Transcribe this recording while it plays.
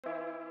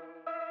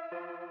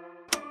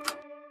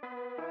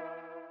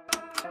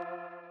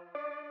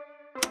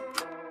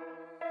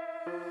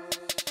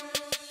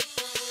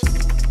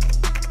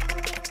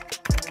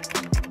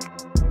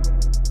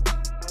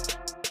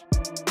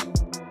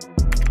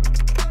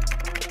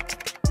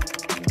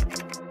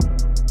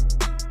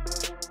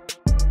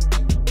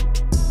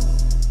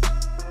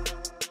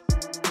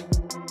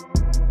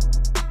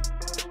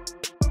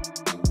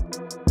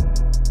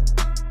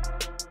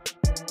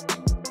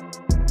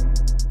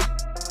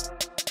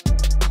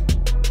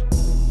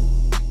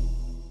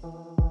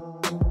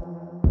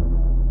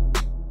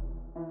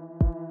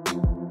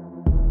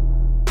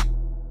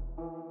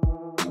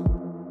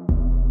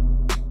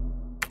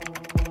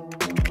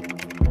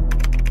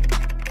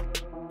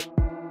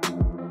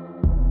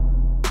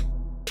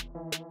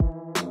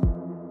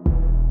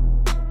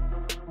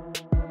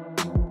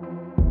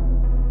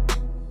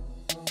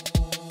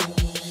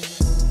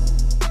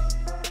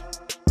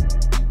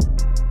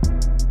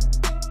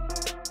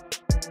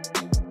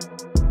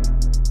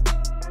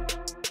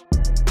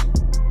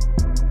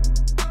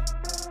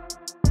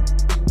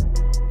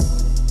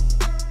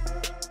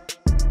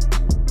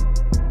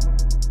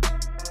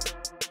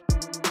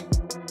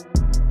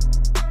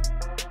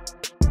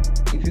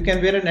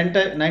can wear an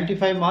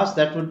N95 mask,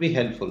 that would be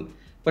helpful.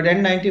 But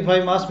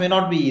N95 mask may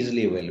not be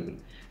easily available.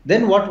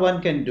 Then what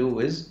one can do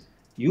is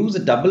use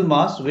a double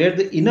mask where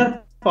the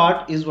inner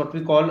part is what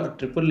we call a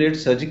triple layered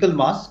surgical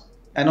mask,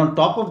 and on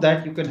top of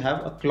that you can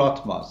have a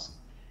cloth mask.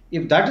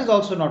 If that is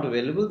also not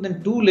available,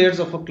 then 2 layers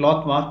of a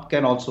cloth mask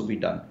can also be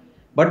done.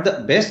 But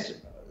the best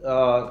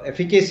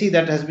efficacy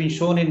that has been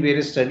shown in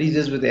various studies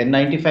is with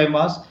N95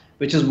 mask,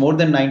 which is more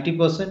than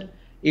 90%.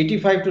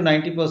 85 to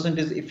 90%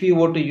 is if you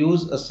were to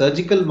use a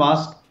surgical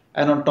mask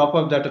and on top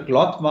of that a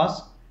cloth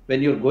mask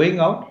when you're going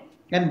out,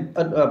 and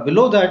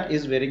below that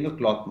is wearing a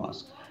cloth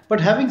mask. But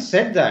having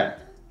said that,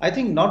 I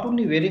think not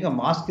only wearing a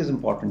mask is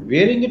important,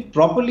 wearing it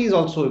properly is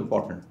also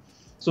important.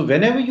 So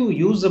whenever you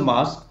use a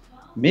mask,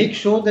 make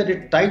sure that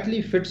it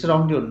tightly fits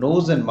around your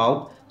nose and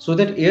mouth so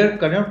that air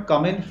cannot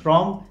come in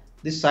from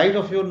the side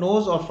of your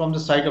nose or from the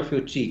side of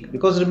your cheek.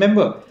 Because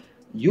remember,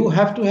 you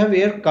have to have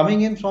air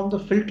coming in from the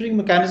filtering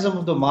mechanism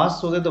of the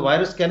mask so that the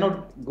virus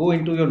cannot go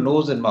into your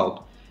nose and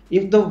mouth.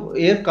 If the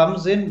air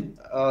comes in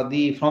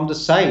from the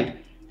side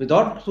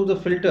without through the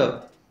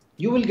filter,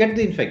 you will get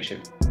the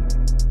infection.